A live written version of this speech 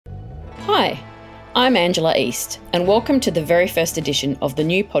Hi, I'm Angela East, and welcome to the very first edition of the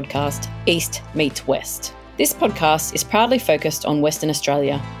new podcast, East Meets West. This podcast is proudly focused on Western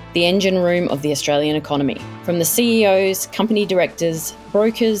Australia, the engine room of the Australian economy. From the CEOs, company directors,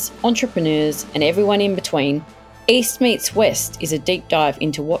 brokers, entrepreneurs, and everyone in between, East Meets West is a deep dive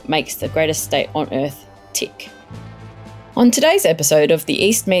into what makes the greatest state on earth tick. On today's episode of the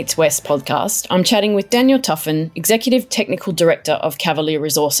East Meets West podcast, I'm chatting with Daniel Tuffin, Executive Technical Director of Cavalier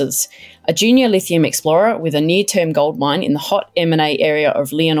Resources, a junior lithium explorer with a near-term gold mine in the hot M&A area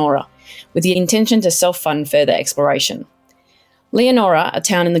of Leonora, with the intention to self-fund further exploration. Leonora, a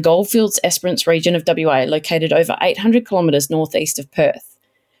town in the Goldfields Esperance region of WA, located over 800 kilometres northeast of Perth,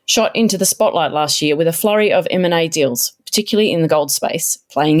 shot into the spotlight last year with a flurry of M&A deals, particularly in the gold space,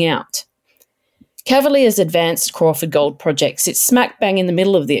 playing out. Cavalier's advanced Crawford Gold project sits smack bang in the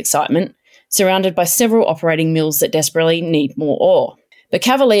middle of the excitement, surrounded by several operating mills that desperately need more ore. But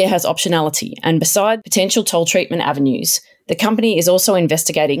Cavalier has optionality, and beside potential toll treatment avenues, the company is also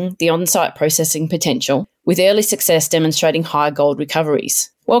investigating the on-site processing potential, with early success demonstrating high gold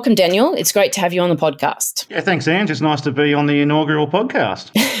recoveries. Welcome, Daniel. It's great to have you on the podcast. Yeah, thanks, Ange. It's nice to be on the inaugural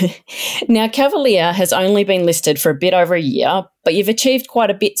podcast. Now, Cavalier has only been listed for a bit over a year, but you've achieved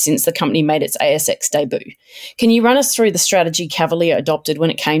quite a bit since the company made its ASX debut. Can you run us through the strategy Cavalier adopted when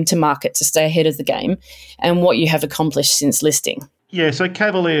it came to market to stay ahead of the game and what you have accomplished since listing? Yeah, so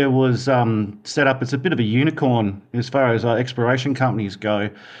Cavalier was set up as a bit of a unicorn as far as exploration companies go.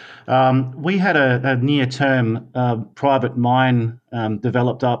 We had a near-term private mine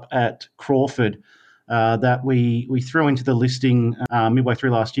developed up at Crawford that we threw into the listing midway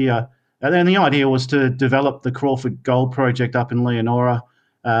through last year. And then the idea was to develop the Crawford Gold Project up in Leonora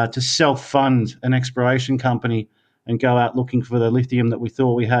to self-fund an exploration company and go out looking for the lithium that we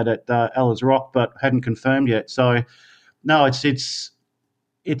thought we had at Ella's Rock but hadn't confirmed yet. So, no, it's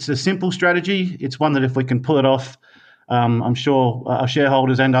a simple strategy. It's one that if we can pull it off, I'm sure our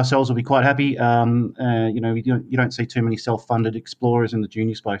shareholders and ourselves will be quite happy. You don't see too many self-funded explorers in the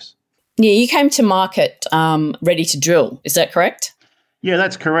junior space. Yeah, you came to market ready to drill. Is that correct? Yeah,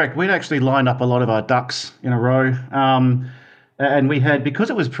 that's correct. We'd actually lined up a lot of our ducks in a row. And we had, because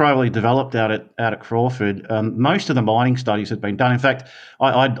it was privately developed out at Crawford, most of the mining studies had been done. In fact,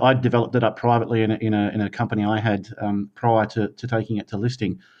 I developed it up privately in a company I had prior to taking it to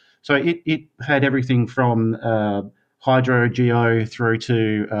listing. So it had everything from hydro, geo, through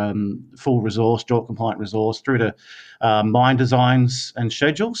to full resource, JORC compliant resource, through to mine designs and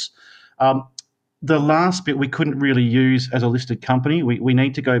schedules. The last bit we couldn't really use as a listed company. We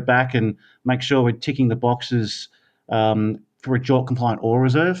need to go back and make sure we're ticking the boxes for a JORC compliant ore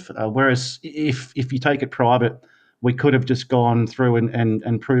reserve. Whereas if you take it private, we could have just gone through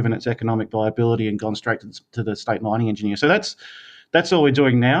and proven its economic viability and gone straight to the state mining engineer. So that's all we're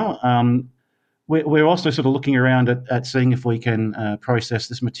doing now. We're also sort of looking around at seeing if we can process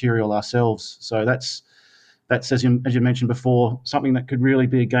this material ourselves. So that's as you mentioned before, something that could really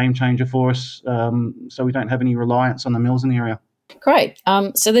be a game changer for us. So we don't have any reliance on the mills in the area. Great.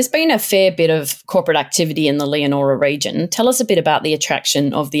 So there's been a fair bit of corporate activity in the Leonora region. Tell us a bit about the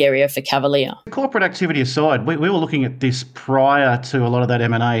attraction of the area for Cavalier. Corporate activity aside, we were looking at this prior to a lot of that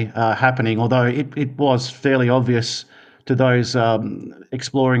M&A happening, although it was fairly obvious to those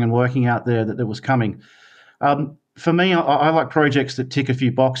exploring and working out there that was coming. For me, I like projects that tick a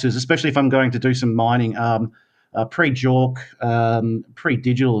few boxes, especially if I'm going to do some mining. Pre-JORC,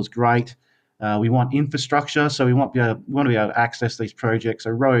 pre-digital is great. We want infrastructure, so we want to be able to access these projects, so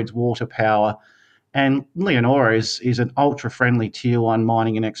roads, water, power. And Leonora is an ultra-friendly Tier 1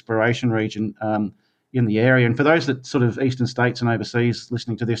 mining and exploration region in the area. And for those that sort of eastern states and overseas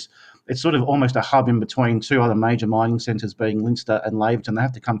listening to this, it's sort of almost a hub in between two other major mining centres, being Leinster and Laverton. They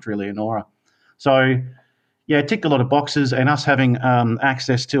have to come through Leonora. So, yeah, it ticked a lot of boxes, and us having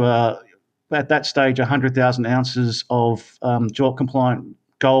access to, at that stage, 100,000 ounces of JORC-compliant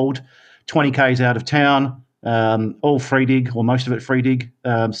gold, 20 k's out of town, all free dig, or most of it free dig,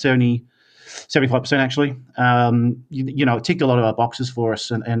 75% actually. It ticked a lot of our boxes for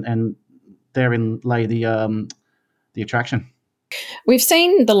us, and therein lay the attraction. We've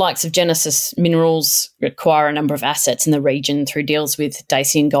seen the likes of Genesis Minerals acquire a number of assets in the region through deals with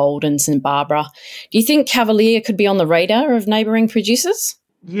Dacian Gold and St Barbara. Do you think Cavalier could be on the radar of neighbouring producers?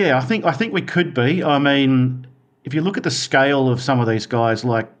 Yeah, I think we could be. I mean, if you look at the scale of some of these guys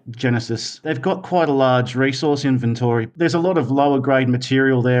like Genesis, they've got quite a large resource inventory. There's a lot of lower grade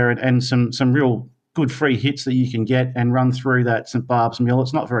material there and some real good free hits that you can get and run through that St Barb's mill.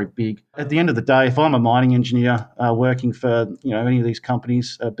 It's not very big. At the end of the day, if I'm a mining engineer working for any of these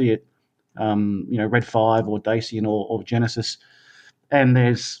companies, be it Red 5 or Dacian or Genesis, and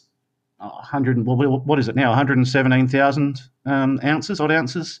there's 100. What is it now? 117,000 odd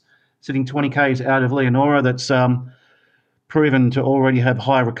ounces, sitting 20 k's out of Leonora. That's proven to already have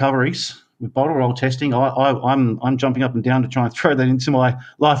high recoveries with bottle roll testing. I'm jumping up and down to try and throw that into my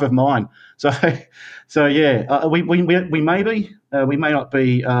life of mine. So, yeah, we may be, we may not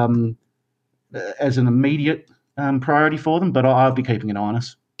be as an immediate priority for them, but I'll be keeping an eye on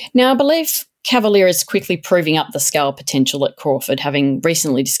us. Now, I believe Cavalier is quickly proving up the scale potential at Crawford, having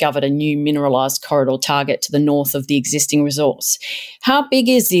recently discovered a new mineralised corridor target to the north of the existing resource. How big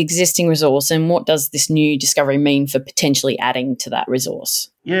is the existing resource, and what does this new discovery mean for potentially adding to that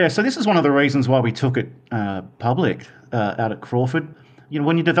resource? Yeah, so this is one of the reasons why we took it public out at Crawford. You know,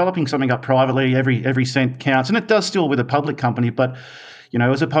 when you're developing something up privately, every cent counts, and it does still with a public company, but you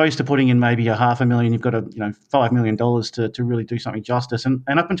know, as opposed to putting in maybe $500,000, you've got $5 million to really do something justice. And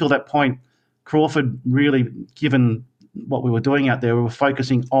up until that point, Crawford really, given what we were doing out there, we were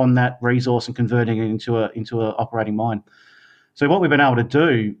focusing on that resource and converting it into a operating mine. So what we've been able to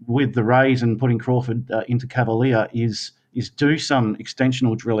do with the raise and putting Crawford into Cavalier is do some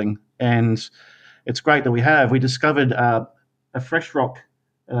extensional drilling, and it's great that we have. We discovered a fresh rock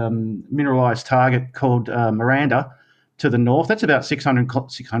mineralised target called Miranda to the north. That's about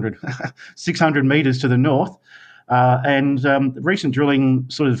 600 metres to the north. And recent drilling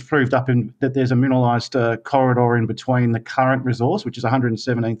sort of proved up that there's a mineralised corridor in between the current resource, which is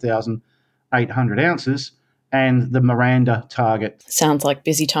 117,800 ounces, and the Miranda target. Sounds like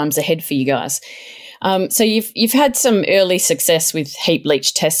busy times ahead for you guys. So you've had some early success with heap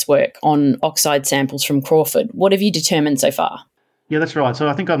leach test work on oxide samples from Crawford. What have you determined so far? Yeah, that's right. So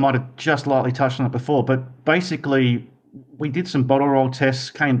I think I might have just lightly touched on it before, but basically we did some bottle roll tests,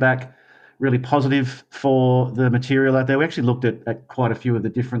 came back really positive for the material out there. We actually looked at quite a few of the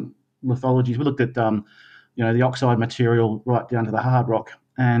different lithologies. We looked at the oxide material right down to the hard rock,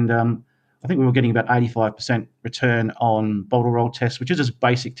 and I think we were getting about 85% return on bottle roll tests, which is just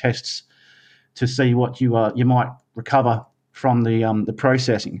basic tests to see what you might recover from the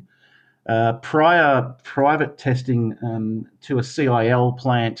processing. Prior private testing to a CIL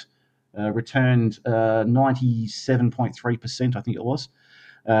plant returned 97.3%, I think it was.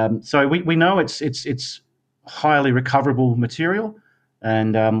 So we know it's highly recoverable material,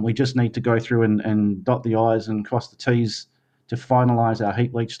 and we just need to go through and dot the I's and cross the T's to finalise our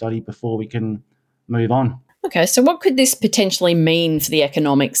heap leach study before we can move on. Okay, so what could this potentially mean for the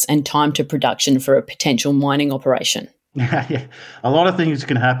economics and time to production for a potential mining operation? Yeah, a lot of things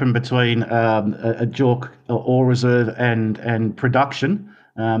can happen between a JORC ore reserve and production.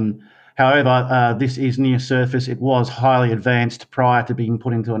 However, this is near surface. It was highly advanced prior to being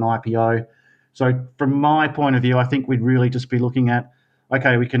put into an IPO. So from my point of view, I think we'd really just be looking at,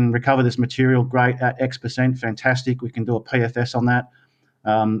 okay, we can recover this material, great, at X percent, fantastic. We can do a PFS on that.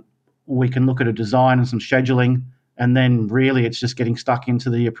 We can look at a design and some scheduling, and then really it's just getting stuck into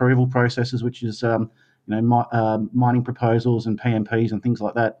the approval processes, which is mining proposals and PMPs and things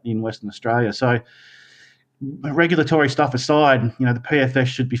like that in Western Australia. So regulatory stuff aside, the PFS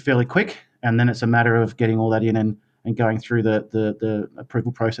should be fairly quick, and then it's a matter of getting all that in and going through the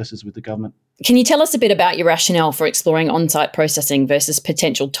approval processes with the government. Can you tell us a bit about your rationale for exploring on-site processing versus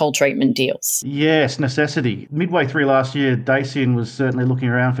potential toll treatment deals? Yes, necessity. Midway through last year, Dacian was certainly looking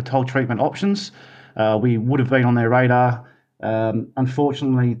around for toll treatment options. We would have been on their radar.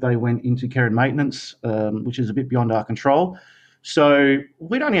 Unfortunately, they went into care and maintenance, which is a bit beyond our control. So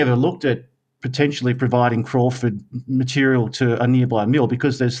we'd only ever looked at potentially providing Crawford material to a nearby mill,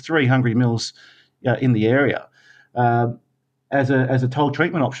 because there's 3 hungry mills in the area, as a toll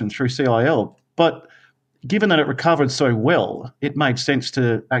treatment option through CIL. But given that it recovered so well, it made sense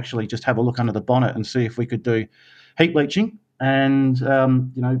to actually just have a look under the bonnet and see if we could do heap leaching. And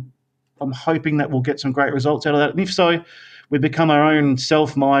I'm hoping that we'll get some great results out of that. And if so, we become our own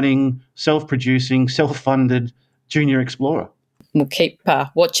self-mining, self-producing, self-funded junior explorer. We'll keep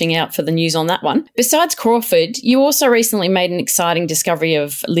watching out for the news on that one. Besides Crawford, you also recently made an exciting discovery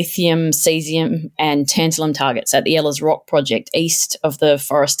of lithium, cesium and tantalum targets at the Ellers Rock project east of the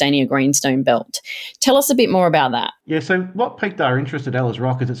Forrestania Greenstone Belt. Tell us a bit more about that. Yeah, so what piqued our interest at Ellers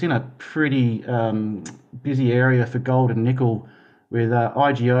Rock is it's in a pretty busy area for gold and nickel, with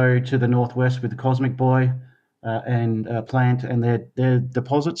IGO to the northwest with the Cosmic Boy and Plant and their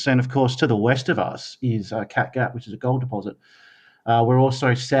deposits. And, of course, to the west of us is Cat Gap, which is a gold deposit. We're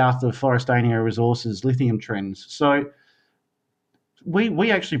also south of Forrestania Resources lithium trends. So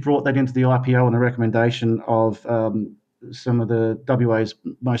we actually brought that into the IPO on the recommendation of some of the WA's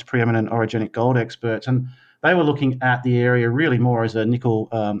most preeminent orogenic gold experts. And they were looking at the area really more as a nickel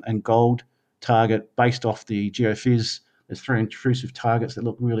and gold target based off the geophys. There's 3 intrusive targets that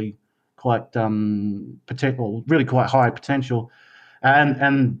look really really quite high potential.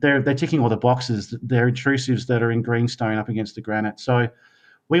 And they're ticking all the boxes. They're intrusives that are in greenstone up against the granite. So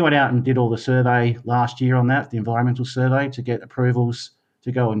we went out and did all the survey last year on that, the environmental survey, to get approvals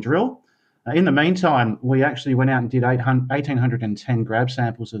to go and drill. In the meantime, we actually went out and did 1,810 grab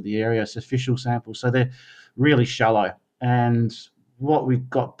samples of the area, official samples. So they're really shallow. And what we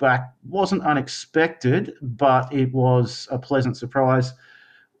got back wasn't unexpected, but it was a pleasant surprise.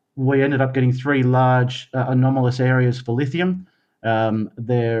 We ended up getting three large anomalous areas for lithium.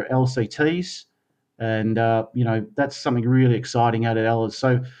 They're LCTs, and that's something really exciting out at Ella's.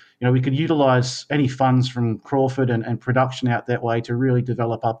 So we could utilise any funds from Crawford and production out that way to really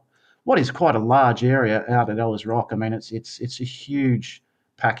develop up what is quite a large area out at Ella's Rock. I mean, it's a huge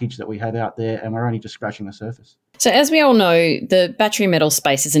package that we have out there, and we're only just scratching the surface. So as we all know, the battery metal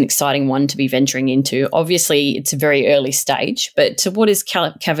space is an exciting one to be venturing into. Obviously, it's a very early stage, but what is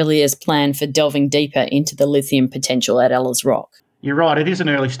Cavalier's plan for delving deeper into the lithium potential at Ella's Rock? You're right, it is an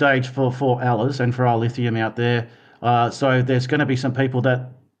early stage for Ella's and for our lithium out there. So there's going to be some people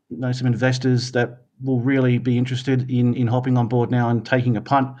some investors that will really be interested in hopping on board now and taking a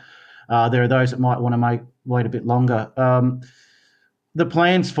punt. There are those that might want to wait a bit longer. The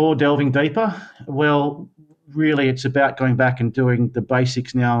plans for delving deeper, well, really it's about going back and doing the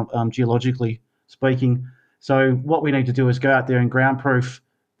basics now, geologically speaking. So what we need to do is go out there and groundproof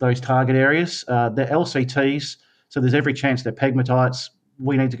those target areas. They're LCTs, so there's every chance they're pegmatites.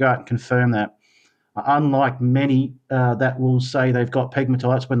 We need to go out and confirm that. Unlike many that will say they've got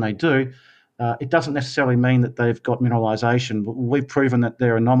pegmatites when they do, it doesn't necessarily mean that they've got mineralisation. We've proven that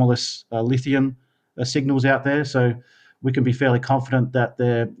there are anomalous lithium signals out there, so we can be fairly confident that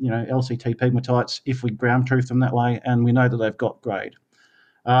they're LCT pegmatites if we ground truth them that way, and we know that they've got grade.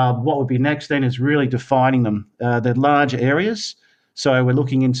 What would be next then is really defining them. They're large areas, so we're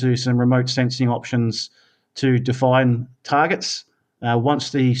looking into some remote sensing options to define targets. Once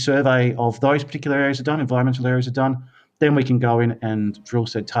the survey of those particular areas are done, environmental areas are done, then we can go in and drill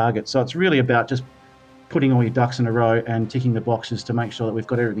said targets. So it's really about just putting all your ducks in a row and ticking the boxes to make sure that we've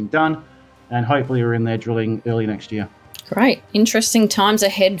got everything done, and hopefully we're in there drilling early next year. Great. Interesting times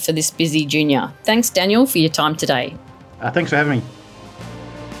ahead for this busy junior. Thanks, Daniel, for your time today. Thanks for having me.